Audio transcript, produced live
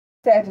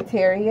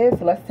Sagittarius,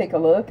 let's take a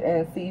look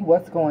and see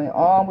what's going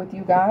on with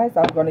you guys.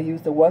 I'm going to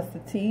use the what's the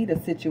tea, the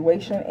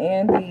situation,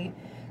 and the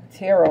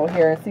tarot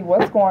here and see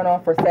what's going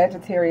on for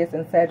Sagittarius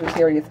and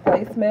Sagittarius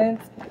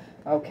placements.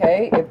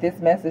 Okay, if this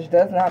message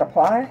does not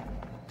apply,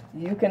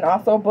 you can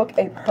also book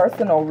a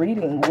personal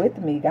reading with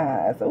me,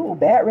 guys. Oh,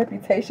 bad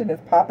reputation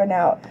is popping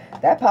out.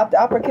 That popped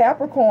out for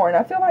Capricorn.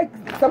 I feel like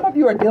some of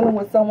you are dealing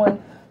with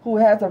someone who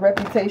has a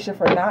reputation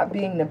for not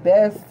being the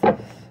best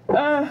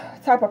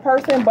type of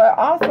person, but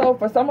also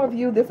for some of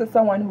you, this is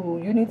someone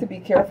who you need to be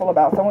careful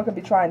about. Someone could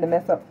be trying to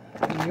mess up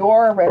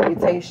your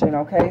reputation,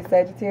 okay,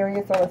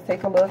 Sagittarius? So let's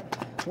take a look.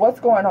 What's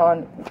going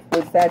on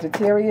with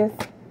Sagittarius?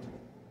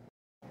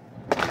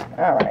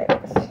 All right,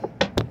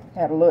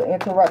 had a little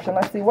interruption.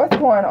 Let's see what's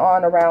going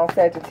on around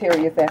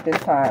Sagittarius at this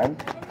time.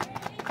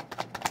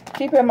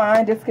 Keep in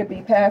mind, this could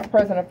be past,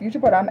 present, or future,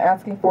 but I'm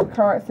asking for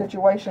current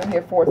situation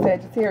here for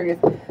Sagittarius.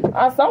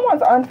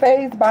 Someone's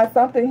unfazed by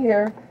something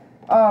here,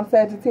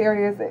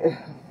 Sagittarius,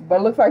 but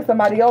it looks like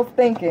somebody else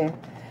thinking.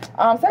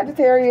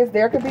 Sagittarius,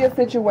 there could be a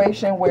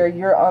situation where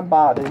you're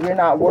unbothered. You're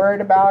not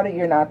worried about it.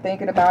 You're not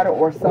thinking about it,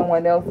 or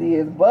someone else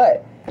is.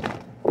 But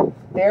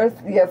there's,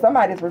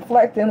 somebody's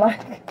reflecting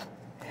like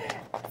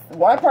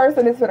one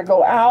person is going to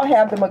go out,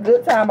 have them a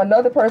good time.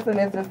 Another person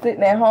is just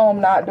sitting at home,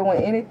 not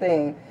doing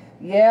anything.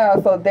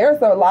 Yeah, so there's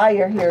a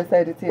liar here,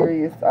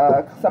 Sagittarius.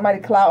 Somebody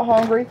clout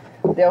hungry.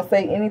 They'll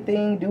say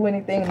anything, do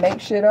anything,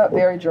 make shit up,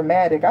 very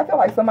dramatic. I feel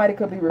like somebody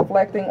could be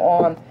reflecting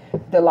on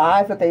the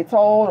lies that they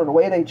told or the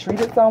way they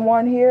treated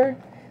someone here.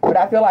 But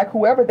I feel like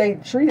whoever they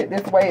treated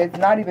this way is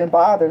not even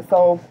bothered.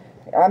 So,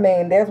 I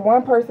mean, there's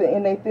one person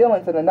in their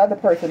feelings and another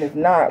person is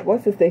not.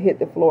 What's this that hit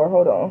the floor?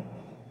 Hold on.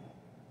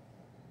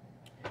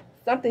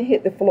 Something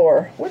hit the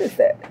floor. What is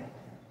that?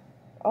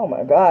 Oh,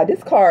 my God.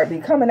 This card be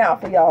coming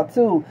out for y'all,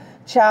 too.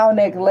 Child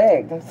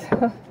neglect.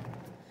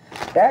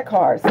 That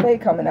card stay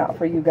coming out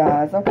for you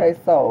guys. Okay,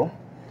 so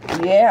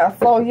yeah,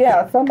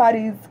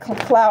 somebody's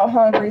clout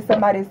hungry.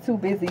 Somebody's too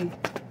busy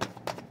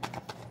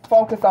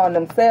focused on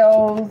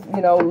themselves,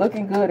 you know,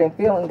 looking good and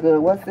feeling good.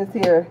 What's this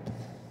here?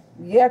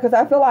 Yeah, because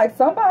I feel like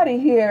somebody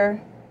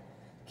here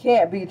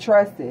can't be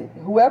trusted.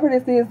 Whoever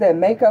this is that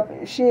make up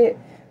shit,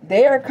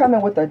 they're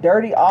coming with a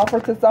dirty offer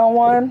to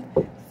someone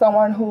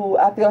who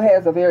I feel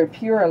has a very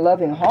pure and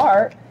loving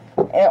heart.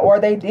 Or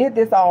they did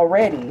this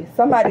already.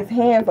 Somebody's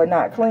hands are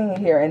not clean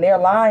here, and they're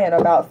lying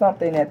about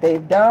something that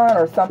they've done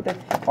or something,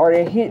 or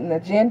they're hitting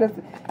agendas.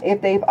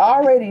 If they've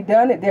already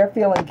done it, they're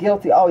feeling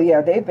guilty. Oh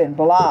yeah, they've been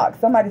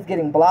blocked. Somebody's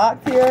getting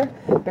blocked here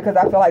because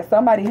I feel like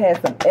somebody has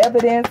some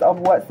evidence of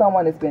what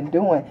someone has been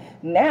doing.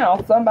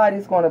 Now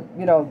somebody's going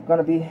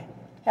to be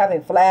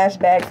having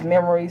flashbacks,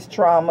 memories,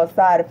 trauma,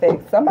 side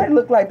effects. Somebody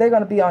look like they're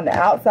going to be on the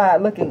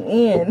outside looking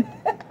in.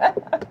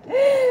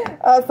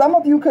 Some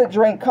of you could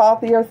drink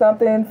coffee or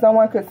something.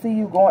 Someone could see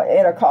you going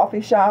at a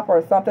coffee shop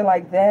or something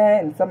like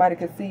that, and somebody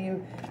could see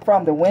you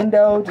from the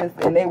window,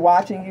 and they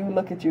watching you.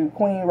 Look at you,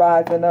 queen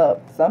rising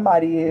up.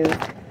 Somebody is.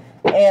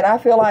 And I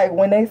feel like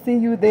when they see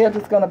you, they're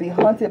just going to be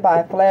hunted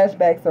by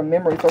flashbacks or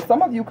memories. So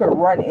some of you could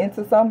run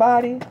into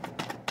somebody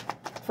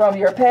from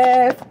your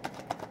past,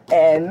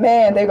 and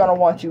man, they're going to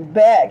want you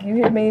back. You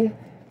hear me?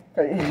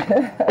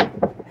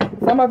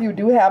 Some of you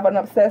do have an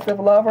obsessive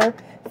lover.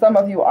 Some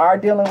of you are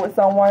dealing with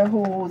someone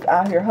who's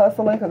out here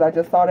hustling, because I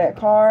just saw that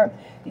card.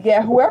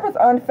 Yeah, whoever's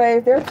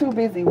unfazed, they're too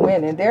busy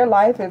winning. Their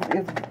life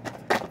is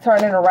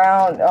turning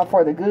around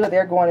for the good.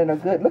 They're going in a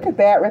good. Look at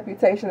bad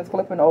reputation is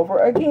flipping over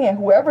again.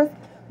 Whoever's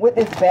with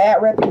this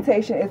bad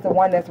reputation is the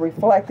one that's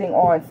reflecting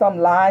on some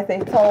lies they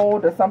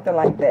told or something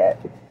like that.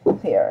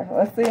 Here,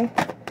 let's see.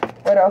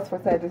 What else for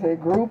Sagittarius?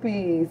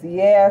 Groupies.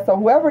 Yeah, so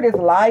whoever this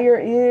liar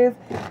is,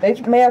 they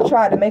may have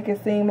tried to make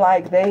it seem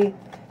like they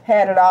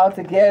had it all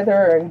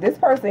together. And this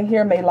person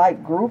here may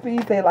like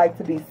groupies. They like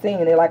to be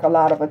seen. They like a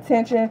lot of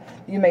attention.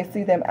 You may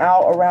see them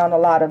out around a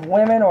lot of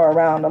women or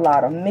around a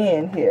lot of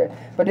men here.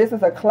 But this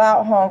is a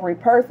clout hungry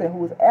person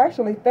who's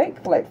actually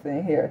fake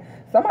flexing here.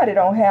 Somebody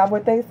don't have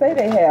what they say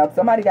they have.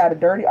 Somebody got a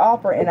dirty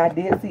offer, and I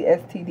did see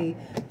STD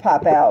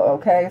pop out.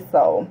 Okay,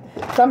 so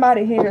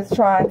somebody here is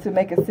trying to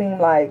make it seem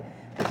like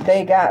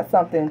they got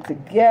something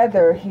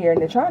together here,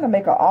 and they're trying to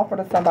make an offer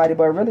to somebody,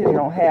 but really they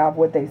don't have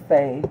what they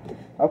say.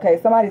 Okay,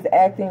 somebody's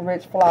acting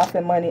rich,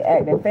 flossing money,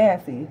 acting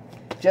fancy,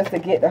 just to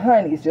get the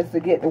honeys, just to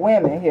get the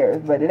women here,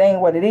 but it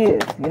ain't what it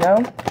is, you know.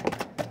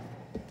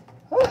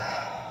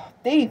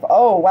 Thief.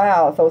 Oh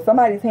wow, so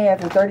somebody's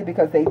hands is dirty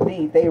because they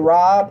thief, they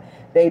rob,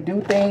 they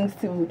do things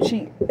to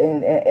cheat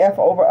and F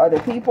over other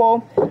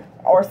people.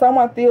 Or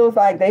someone feels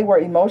like they were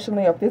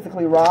emotionally or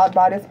physically robbed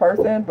by this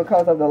person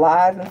because of the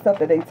lies and stuff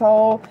that they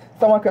told.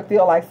 Someone could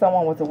feel like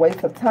someone was a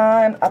waste of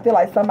time. I feel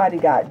like somebody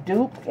got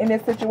duped in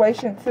this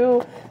situation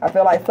too. I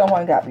feel like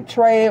someone got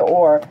betrayed,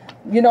 or,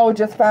 you know,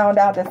 just found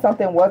out that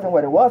something wasn't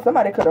what it was.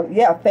 Somebody could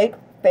have,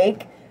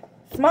 fake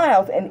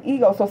smiles and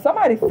ego. So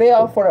somebody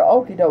fell for the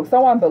okie doke.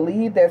 Someone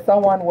believed that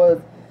somebody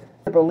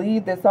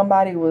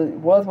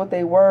was what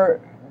they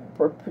were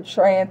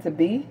portraying to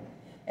be.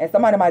 And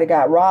somebody might have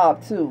got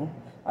robbed too.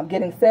 I'm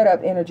getting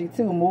setup energy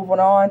too. Moving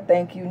on.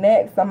 Thank you.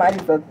 Next.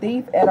 Somebody's a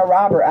thief and a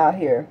robber out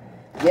here.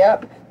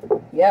 Yep.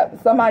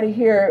 Somebody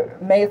here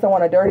made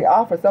someone a dirty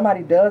offer.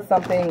 Somebody does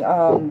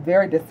something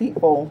very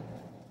deceitful.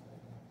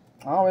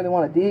 I don't really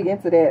want to dig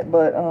into that,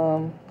 but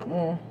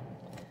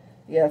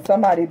yeah,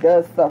 somebody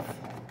does stuff.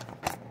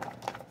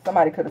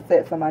 Somebody could have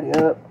set somebody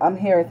up. I'm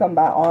hearing something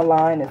about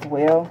online as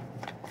well.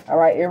 All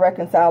right,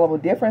 irreconcilable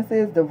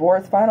differences,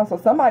 divorce final. So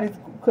somebody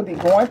could be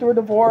going through a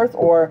divorce,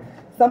 or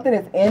something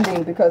is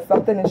ending because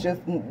something is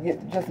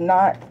just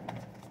not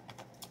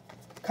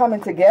coming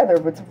together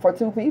for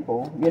two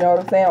people. You know what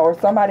I'm saying? Or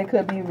somebody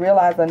could be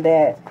realizing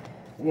that,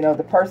 you know,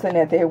 the person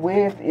that they're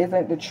with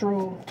isn't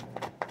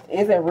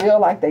real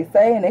like they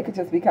say, and they could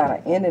just be kind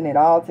of ending it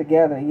all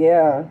together.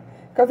 Yeah,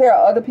 because there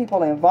are other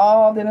people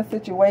involved in a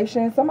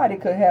situation. Somebody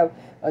could have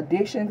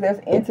addictions. There's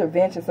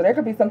intervention. So there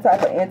could be some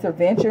type of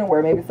intervention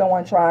where maybe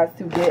someone tries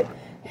to get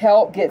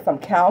help, get some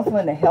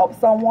counseling to help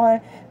someone.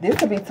 This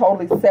could be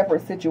totally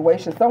separate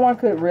situation. Someone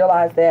could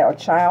realize that a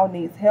child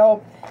needs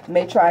help,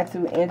 may try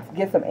to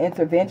get some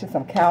intervention,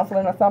 some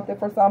counseling or something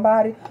for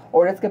somebody.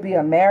 Or this could be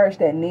a marriage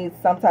that needs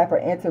some type of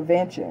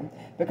intervention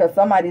because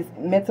somebody's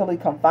mentally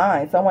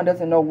confined. Someone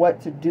doesn't know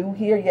what to do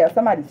here. Yeah,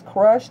 somebody's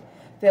crushed,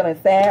 feeling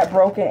sad,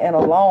 broken, and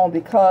alone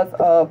because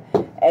of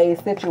a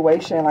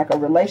situation like a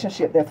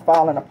relationship that's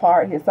falling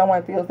apart here.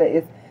 Someone feels that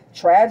it's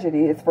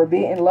tragedy, it's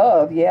forbidden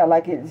love. Yeah,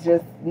 like it's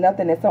just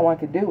nothing that someone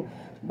could do.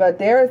 But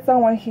there is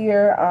someone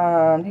here,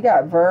 you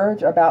got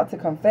verge, about to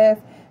confess,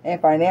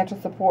 and financial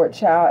support,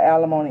 child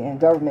alimony, and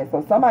government.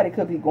 So somebody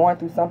could be going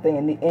through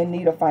something in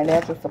need of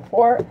financial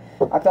support.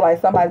 I feel like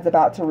somebody's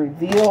about to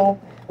reveal,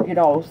 you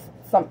know,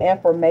 some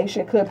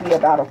information. Could be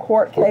about a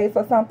court case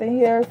or something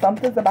here.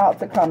 Something's about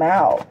to come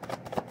out.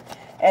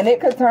 And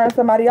it could turn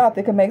somebody off.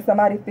 It could make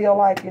somebody feel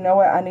like, you know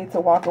what, I need to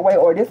walk away.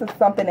 Or this is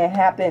something that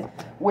happened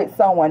with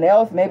someone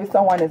else. Maybe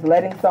someone is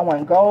letting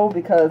someone go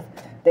because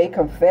they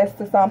confessed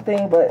to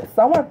something. But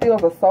someone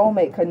feels a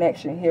soulmate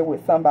connection here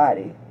with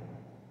somebody.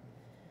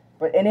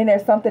 And then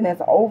there's something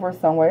that's over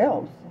somewhere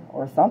else.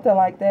 Or something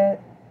like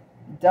that.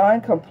 Done,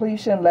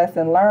 completion,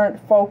 lesson learned,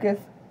 focus,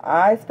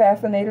 eyes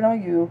fascinated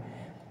on you.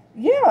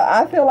 Yeah,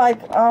 I feel like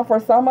for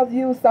some of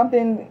you,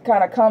 something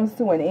kind of comes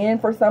to an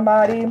end for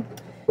somebody.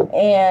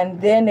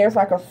 And then there's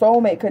like a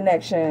soulmate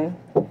connection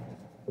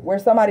where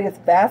somebody is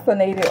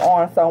fascinated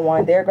on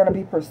someone. They're going to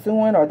be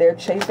pursuing or they're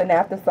chasing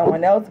after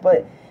someone else.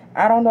 But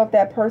I don't know if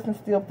that person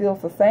still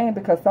feels the same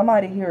because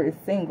somebody here is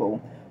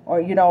single.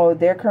 Or, you know,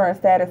 their current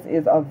status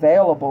is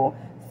available.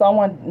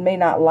 Someone may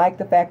not like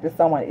the fact that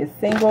someone is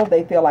single.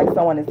 They feel like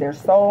someone is their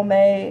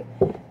soulmate.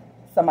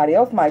 Somebody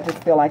else might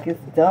just feel like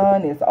it's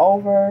done, it's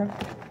over.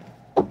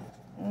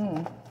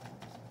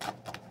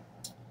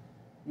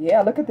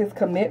 Yeah, look at this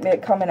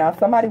commitment coming out.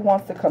 Somebody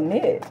wants to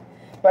commit.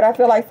 But I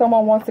feel like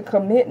someone wants to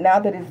commit now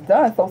that it's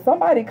done. So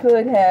somebody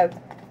could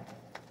have...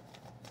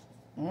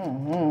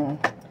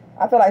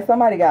 I feel like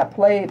somebody got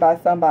played by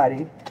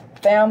somebody.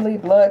 Family,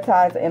 blood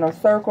ties, inner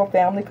circle.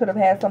 Family could have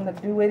had something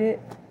to do with it.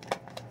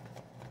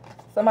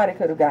 Somebody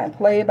could have gotten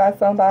played by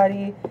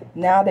somebody.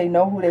 Now they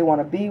know who they want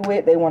to be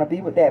with. They want to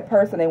be with that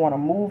person. They want to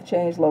move,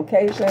 change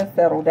location,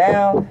 settle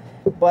down.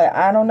 But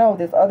I don't know.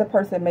 This other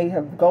person may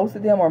have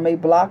ghosted them or may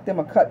block them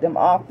or cut them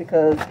off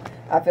because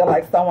I feel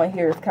like someone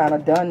here is kind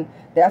of done.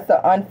 That's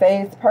an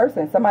unfazed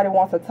person. Somebody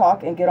wants to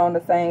talk and get on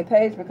the same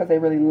page because they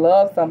really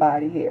love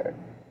somebody here.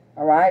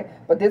 All right.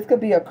 But this could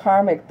be a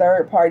karmic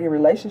third-party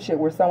relationship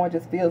where someone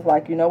just feels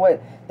like, you know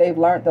what, they've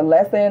learned the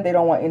lesson. They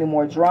don't want any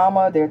more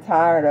drama. They're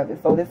tired of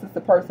it. So this is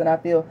the person I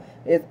feel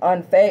is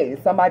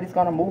unfazed. Somebody's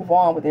going to move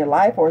on with their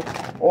life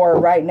or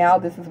right now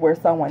this is where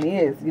someone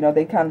is. You know,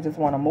 they kind of just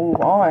want to move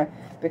on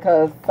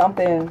because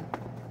something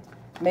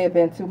may have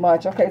been too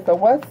much. Okay, so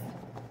what's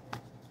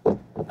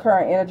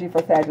current energy for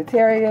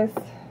Sagittarius?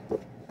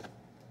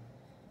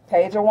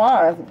 Page of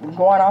Wands,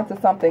 going on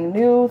to something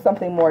new,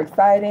 something more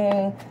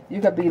exciting.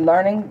 You could be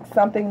learning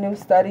something new,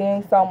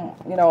 studying some,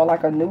 you know,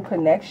 like a new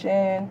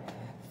connection.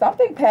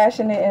 Something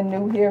passionate and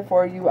new here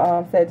for you,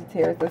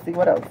 Sagittarius. Let's see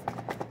what else.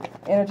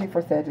 Energy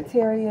for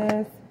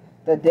Sagittarius.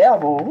 The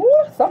Devil.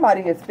 Woo,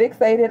 somebody is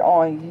fixated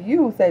on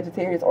you,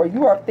 Sagittarius, or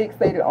you are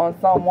fixated on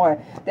someone.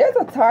 There's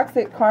a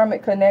toxic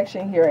karmic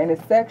connection here, and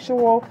it's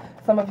sexual.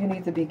 Some of you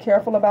need to be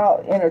careful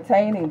about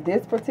entertaining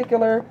this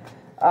particular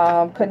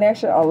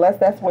connection unless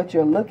that's what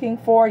you're looking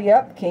for.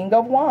 Yep, King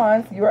of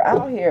Wands, you're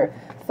out here.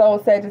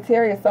 So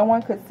Sagittarius,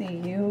 someone could see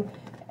you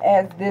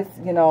as this,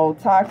 you know,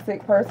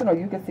 toxic person, or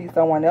you could see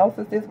someone else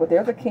as this, but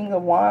there's a King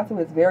of Wands who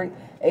is very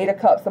 8 of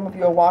Cups. Some of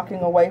you are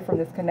walking away from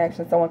this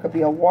connection. Someone could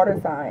be a water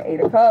sign. 8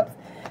 of Cups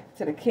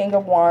to the King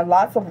of Wands.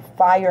 Lots of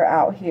fire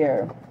out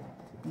here.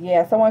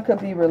 Yeah, someone could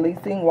be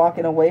releasing,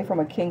 walking away from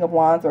a King of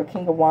Wands, or a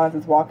King of Wands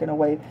is walking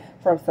away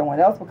from someone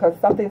else because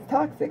something's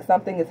toxic.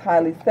 Something is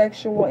highly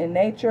sexual in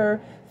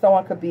nature.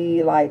 Someone could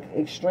be like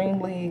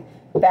extremely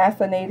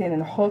fascinated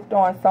and hooked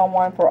on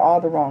someone for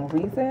all the wrong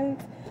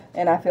reasons.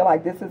 And I feel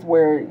like this is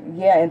where,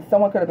 yeah, and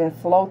someone could have been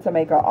slow to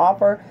make an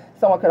offer.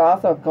 Someone could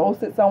also have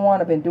ghosted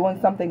someone or been doing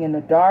something in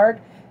the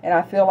dark. And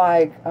I feel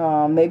like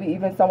maybe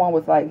even someone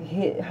was like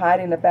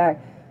hiding the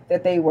fact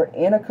that they were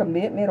in a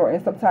commitment or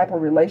in some type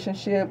of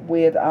relationship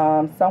with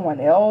someone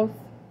else.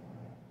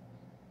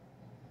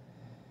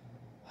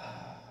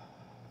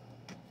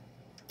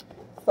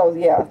 So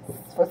yeah,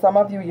 for some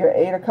of you, you're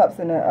 8 of Cups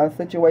in a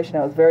situation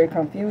that was very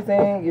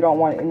confusing. You don't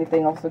want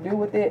anything else to do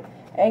with it,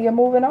 and you're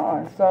moving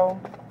on. So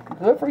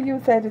good for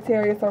you,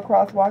 Sagittarius or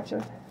cross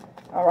watcher.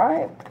 All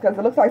right, because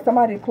it looks like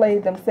somebody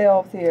played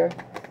themselves here.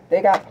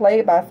 They got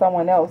played by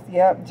someone else.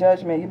 Yep,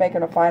 judgment. You're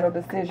making a final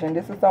decision.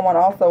 This is someone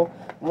also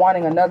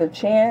wanting another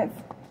chance,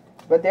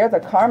 but there's a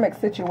karmic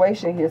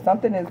situation here.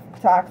 Something is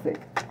toxic.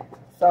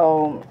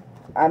 So,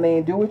 I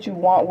mean, do what you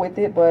want with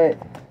it, but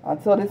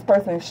until this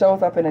person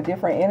shows up in a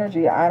different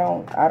energy, I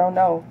don't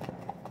know.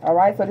 All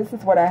right, so this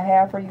is what I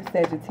have for you,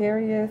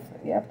 Sagittarius.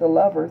 You have the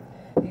Lovers.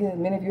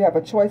 Many of you have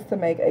a choice to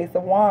make, Ace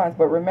of Wands,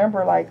 but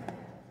remember, like,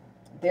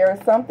 there is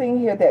something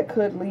here that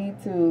could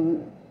lead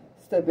to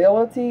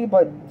stability,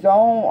 but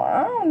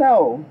I don't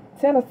know.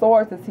 10 of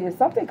Swords is here.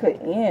 Something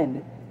could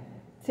end.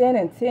 10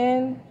 and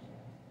 10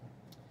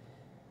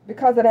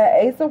 because of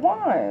that Ace of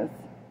Wands.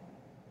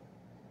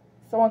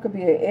 Someone could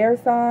be an air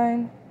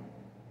sign.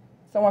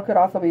 Someone could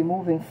also be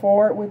moving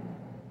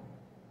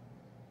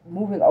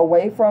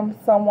away from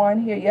someone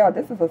here. Yeah,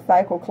 this is a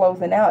cycle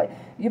closing out.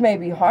 You may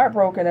be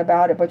heartbroken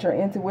about it, but your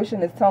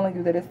intuition is telling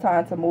you that it's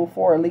time to move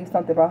forward, leave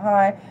something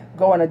behind,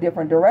 go in a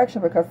different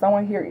direction, because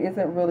someone here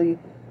isn't really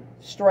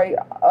straight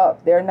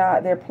up.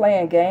 They're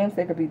playing games.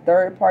 They could be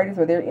third parties,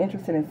 or they're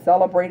interested in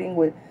celebrating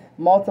with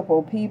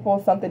multiple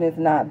people. Something is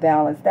not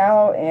balanced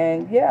out,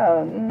 and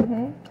yeah,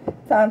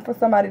 time for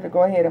somebody to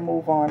go ahead and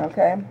move on,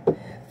 okay?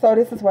 So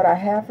this is what I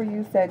have for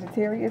you,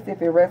 Sagittarius.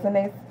 If it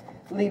resonates,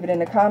 leave it in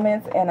the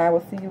comments, and I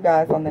will see you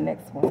guys on the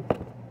next one.